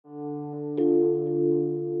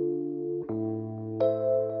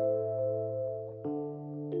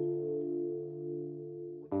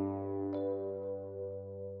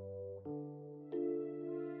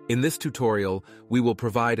In this tutorial, we will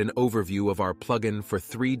provide an overview of our plugin for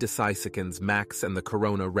 3 deciseconds max and the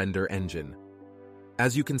Corona render engine.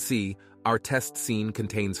 As you can see, our test scene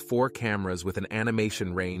contains 4 cameras with an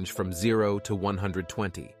animation range from 0 to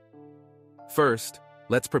 120. First,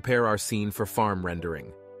 let's prepare our scene for farm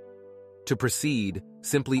rendering. To proceed,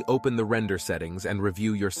 simply open the render settings and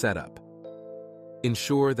review your setup.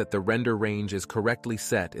 Ensure that the render range is correctly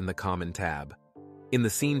set in the Common tab. In the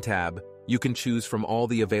Scene tab, you can choose from all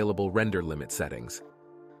the available render limit settings.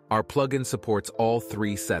 Our plugin supports all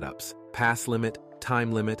 3 setups: pass limit,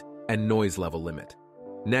 time limit, and noise level limit.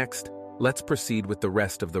 Next, let's proceed with the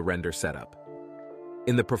rest of the render setup.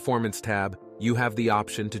 In the Performance tab, you have the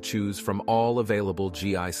option to choose from all available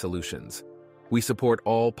GI solutions. We support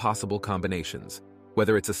all possible combinations,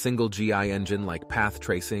 whether it's a single GI engine like path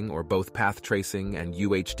tracing or both path tracing and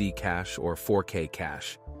UHD cache or 4K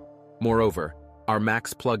cache. Moreover, our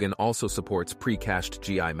Max plugin also supports pre-cached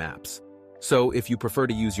GI maps. So if you prefer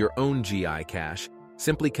to use your own GI cache,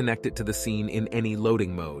 simply connect it to the scene in any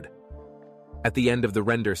loading mode. At the end of the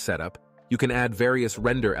render setup, you can add various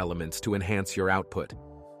render elements to enhance your output.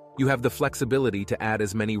 You have the flexibility to add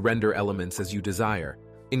as many render elements as you desire,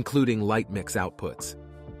 including light mix outputs.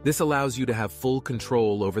 This allows you to have full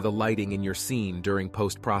control over the lighting in your scene during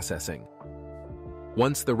post-processing.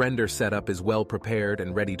 Once the render setup is well prepared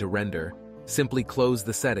and ready to render, simply close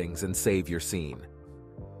the settings and save your scene.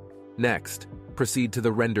 Next, proceed to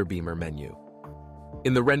the renderBeamer menu.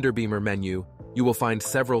 In the renderBeamer menu, you will find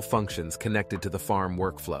several functions connected to the farm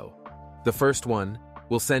workflow. The first one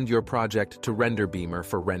will send your project to renderBeamer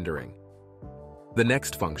for rendering. The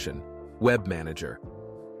next function, Web Manager,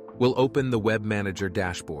 will open the Web Manager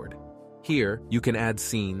dashboard. Here, you can add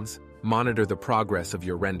scenes, monitor the progress of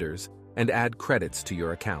your renders, and add credits to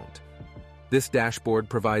your account. This dashboard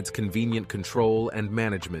provides convenient control and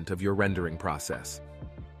management of your rendering process.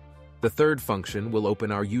 The third function will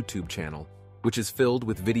open our YouTube channel, which is filled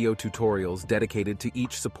with video tutorials dedicated to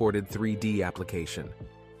each supported 3D application.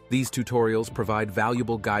 These tutorials provide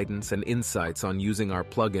valuable guidance and insights on using our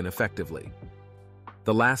plugin effectively.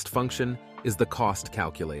 The last function is the cost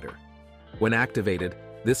calculator. When activated,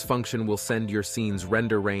 this function will send your scene's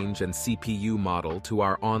render range and CPU model to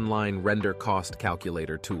our online render cost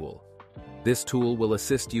calculator tool. This tool will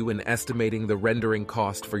assist you in estimating the rendering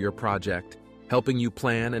cost for your project, helping you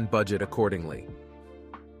plan and budget accordingly.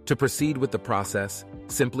 To proceed with the process,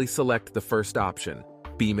 simply select the first option,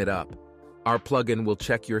 Beam It Up. Our plugin will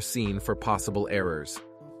check your scene for possible errors.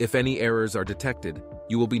 If any errors are detected,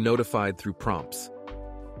 you will be notified through prompts.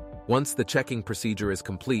 Once the checking procedure is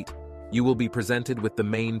complete, you will be presented with the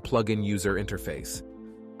main plugin user interface.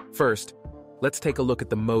 First, let's take a look at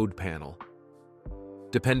the Mode panel.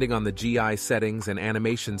 Depending on the GI settings and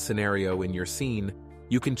animation scenario in your scene,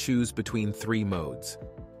 you can choose between 3 modes.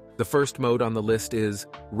 The first mode on the list is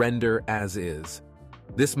Render As Is.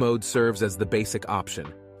 This mode serves as the basic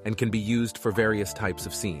option and can be used for various types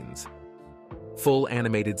of scenes. Full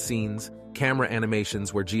animated scenes, camera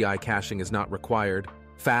animations where GI caching is not required,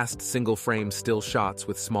 fast single-frame still shots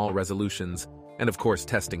with small resolutions, and of course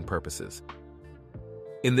testing purposes.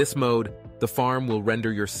 In this mode, the farm will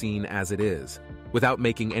render your scene as it is, without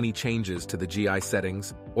making any changes to the GI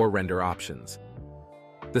settings or render options.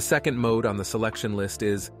 The second mode on the selection list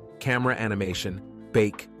is Camera Animation,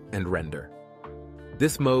 Bake, and Render.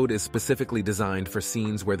 This mode is specifically designed for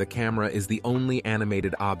scenes where the camera is the only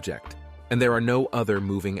animated object, and there are no other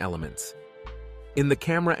moving elements. In the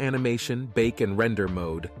Camera Animation, Bake, and Render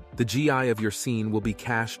mode, the GI of your scene will be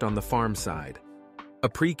cached on the farm side. A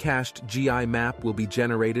pre-cached GI map will be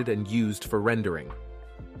generated and used for rendering.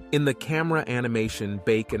 In the Camera Animation,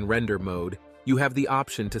 Bake, and Render mode, you have the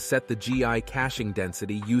option to set the GI caching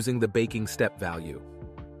density using the baking step value.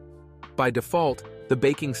 By default, the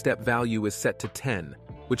baking step value is set to 10,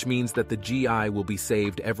 which means that the GI will be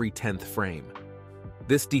saved every 10th frame.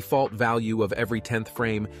 This default value of every 10th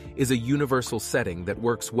frame is a universal setting that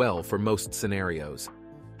works well for most scenarios.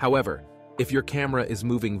 However, if your camera is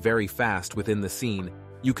moving very fast within the scene,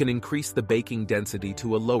 you can increase the baking density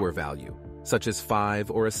to a lower value, such as 5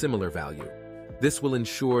 or a similar value. This will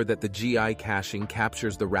ensure that the GI caching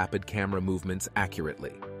captures the rapid camera movements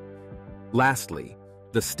accurately. Lastly,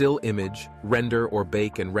 the Still Image, Render or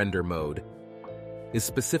Bake and Render mode is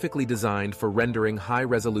specifically designed for rendering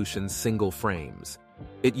high-resolution single frames.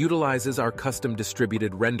 It utilizes our custom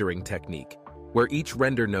distributed rendering technique, where each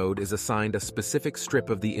render node is assigned a specific strip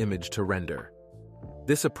of the image to render.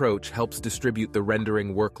 This approach helps distribute the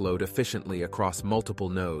rendering workload efficiently across multiple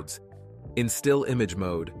nodes. In Still Image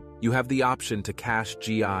mode, you have the option to cache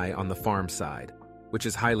GI on the farm side, which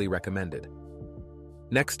is highly recommended.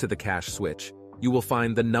 Next to the cache switch, you will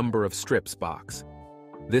find the Number of Strips box.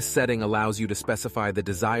 This setting allows you to specify the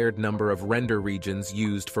desired number of render regions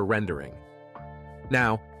used for rendering.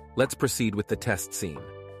 Now, let's proceed with the test scene.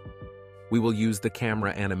 We will use the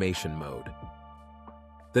camera animation mode.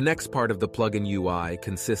 The next part of the plugin UI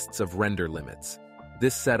consists of render limits.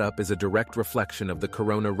 This setup is a direct reflection of the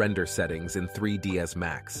Corona render settings in 3ds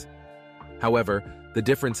Max. However, the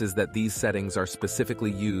difference is that these settings are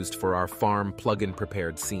specifically used for our farm plugin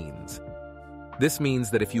prepared scenes. This means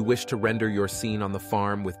that if you wish to render your scene on the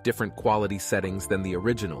farm with different quality settings than the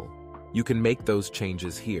original, you can make those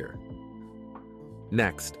changes here.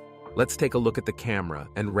 Next, let's take a look at the camera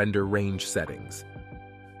and render range settings.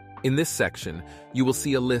 In this section, you will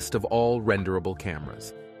see a list of all renderable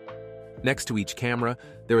cameras. Next to each camera,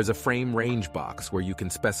 there is a frame range box where you can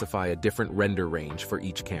specify a different render range for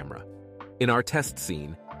each camera. In our test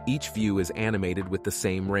scene, each view is animated with the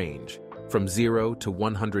same range, from 0 to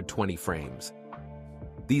 120 frames.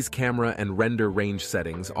 These camera and render range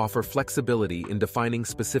settings offer flexibility in defining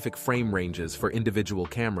specific frame ranges for individual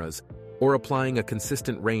cameras or applying a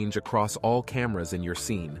consistent range across all cameras in your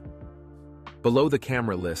scene. Below the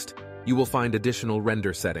camera list, you will find additional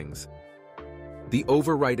render settings. The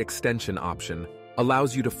Overwrite Extension option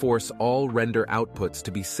allows you to force all render outputs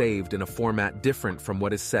to be saved in a format different from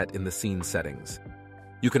what is set in the scene settings.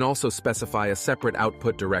 You can also specify a separate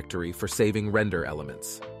output directory for saving render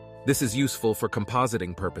elements. This is useful for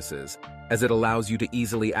compositing purposes, as it allows you to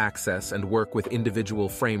easily access and work with individual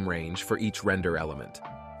frame range for each render element.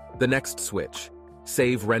 The next switch,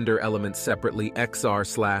 Save Render Elements Separately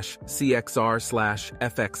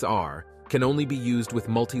XR/CXR/FXR, can only be used with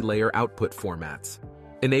multi-layer output formats.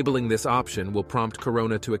 Enabling this option will prompt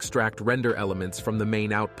Corona to extract render elements from the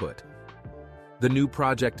main output. The new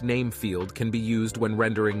project name field can be used when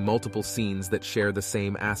rendering multiple scenes that share the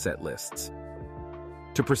same asset lists.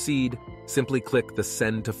 To proceed, simply click the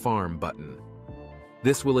Send to Farm button.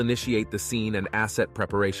 This will initiate the scene and asset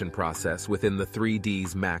preparation process within the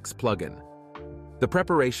 3ds Max plugin. The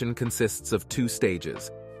preparation consists of 2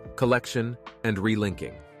 stages, collection and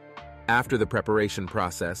relinking. After the preparation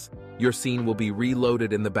process, your scene will be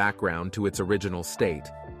reloaded in the background to its original state,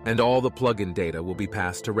 and all the plugin data will be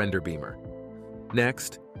passed to renderBeamer.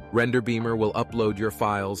 Next, renderBeamer will upload your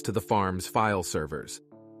files to the farm's file servers.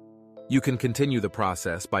 You can continue the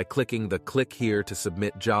process by clicking the Click Here to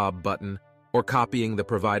Submit Job button or copying the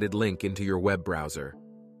provided link into your web browser.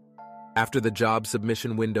 After the job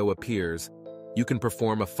submission window appears, you can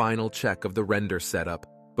perform a final check of the render setup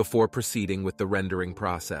before proceeding with the rendering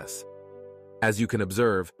process. As you can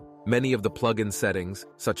observe, many of the plugin settings,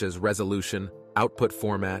 such as resolution, output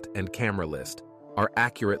format, and camera list, are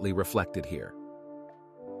accurately reflected here.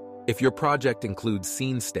 If your project includes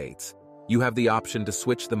scene states, you have the option to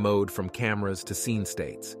switch the mode from cameras to scene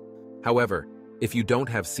states. However, if you don't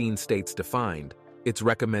have scene states defined, it's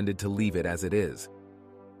recommended to leave it as it is.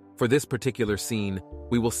 For this particular scene,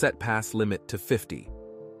 we will set pass limit to 50.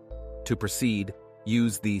 To proceed,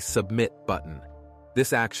 use the Submit button.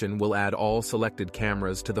 This action will add all selected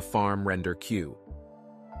cameras to the farm render queue.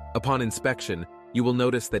 Upon inspection, you will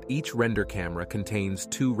notice that each render camera contains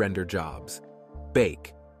 2 render jobs: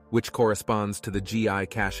 Bake, which corresponds to the GI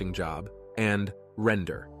caching job, and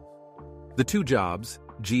Render. The 2 jobs,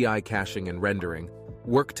 GI caching and rendering,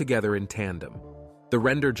 work together in tandem. The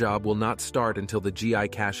render job will not start until the GI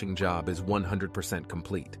caching job is 100%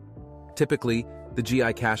 complete. Typically, the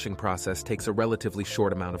GI caching process takes a relatively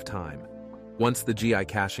short amount of time. Once the GI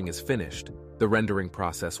caching is finished, the rendering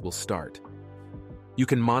process will start. You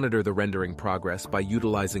can monitor the rendering progress by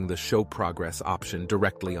utilizing the Show Progress option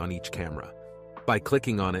directly on each camera. By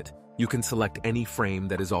clicking on it, you can select any frame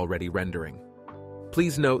that is already rendering.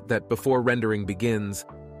 Please note that before rendering begins,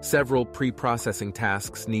 several pre-processing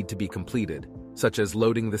tasks need to be completed, such as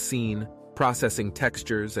loading the scene, processing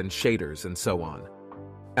textures and shaders, and so on.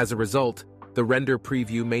 As a result, the render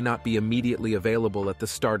preview may not be immediately available at the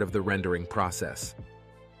start of the rendering process.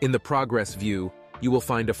 In the Progress view, you will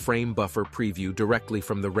find a frame buffer preview directly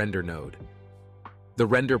from the render node. The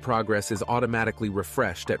render progress is automatically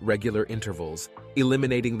refreshed at regular intervals,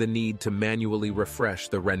 eliminating the need to manually refresh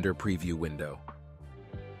the render preview window.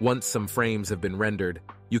 Once some frames have been rendered,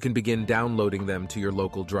 you can begin downloading them to your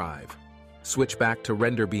local drive. Switch back to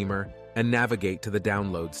renderBeamer and navigate to the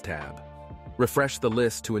Downloads tab. Refresh the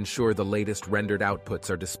list to ensure the latest rendered outputs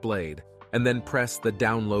are displayed, and then press the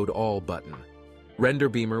Download All button.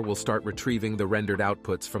 renderBeamer will start retrieving the rendered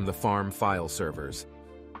outputs from the farm file servers.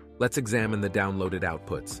 Let's examine the downloaded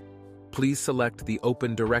outputs. Please select the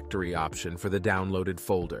Open Directory option for the downloaded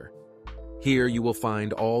folder. Here you will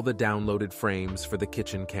find all the downloaded frames for the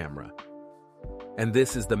kitchen camera. And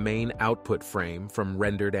this is the main output frame from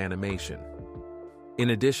rendered animation.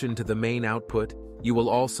 In addition to the main output, you will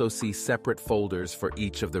also see separate folders for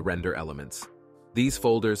each of the render elements. These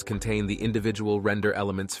folders contain the individual render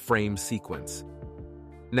elements' frame sequence.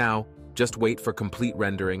 Now, just wait for complete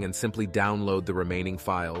rendering and simply download the remaining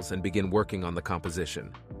files and begin working on the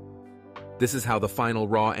composition. This is how the final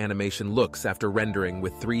raw animation looks after rendering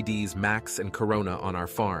with 3D's Max and Corona on our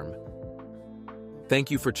farm. Thank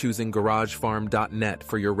you for choosing GarageFarm.NET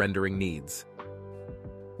for your rendering needs.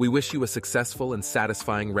 We wish you a successful and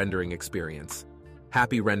satisfying rendering experience.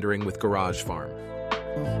 Happy rendering with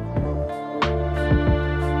GarageFarm.